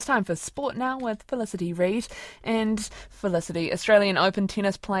It's time for Sport Now with Felicity Reid. And Felicity, Australian Open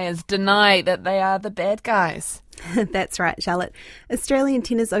tennis players deny that they are the bad guys. That's right, Charlotte. Australian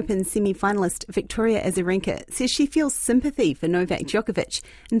Tennis Open semi-finalist Victoria Azarenka says she feels sympathy for Novak Djokovic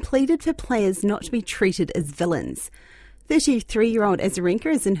and pleaded for players not to be treated as villains. 33-year-old Azarenka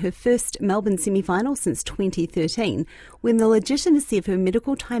is in her first Melbourne semi-final since 2013, when the legitimacy of her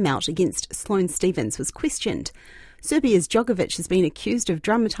medical timeout against Sloane Stephens was questioned. Serbia's Djokovic has been accused of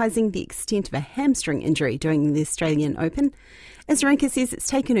dramatising the extent of a hamstring injury during the Australian Open. Azarenka says it's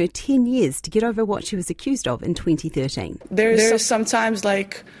taken her 10 years to get over what she was accused of in 2013. There's sometimes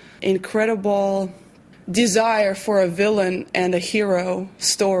incredible desire for a villain and a hero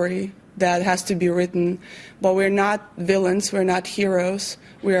story that has to be written, but we're not villains, we're not heroes,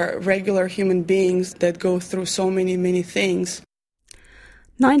 we are regular human beings that go through so many things.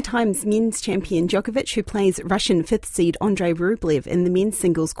 9 times men's champion Djokovic, who plays Russian 5th seed Andrei Rublev in the men's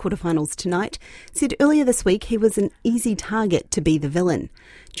singles quarterfinals tonight, said earlier this week he was an easy target to be the villain.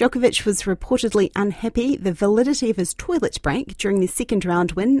 Djokovic was reportedly unhappy the validity of his toilet break during the second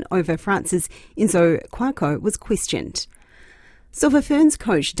round win over France's Enzo Cuoco was questioned. Silver Ferns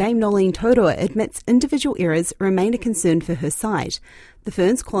coach Dame Nolene Taurua admits individual errors remain a concern for her side. The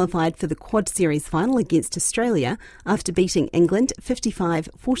Ferns qualified for the Quad Series final against Australia after beating England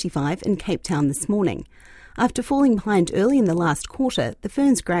 55-45 in Cape Town this morning. After falling behind early in the last quarter, the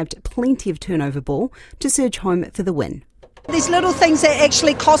Ferns grabbed plenty of turnover ball to surge home for the win. These little things that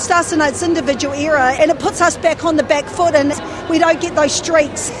actually cost us, and it's individual error, and it puts us back on the back foot, and we don't get those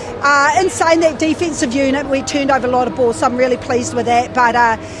streaks. In saying that defensive unit, we turned over a lot of balls, so I'm really pleased with that.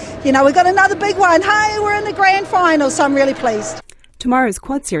 But, we've got another big one. Hey, we're in the grand final, so I'm really pleased. Tomorrow's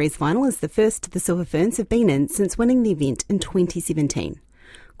Quad Series final is the first the Silver Ferns have been in since winning the event in 2017.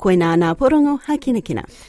 Koe nā ngā porongo, ha kina kina.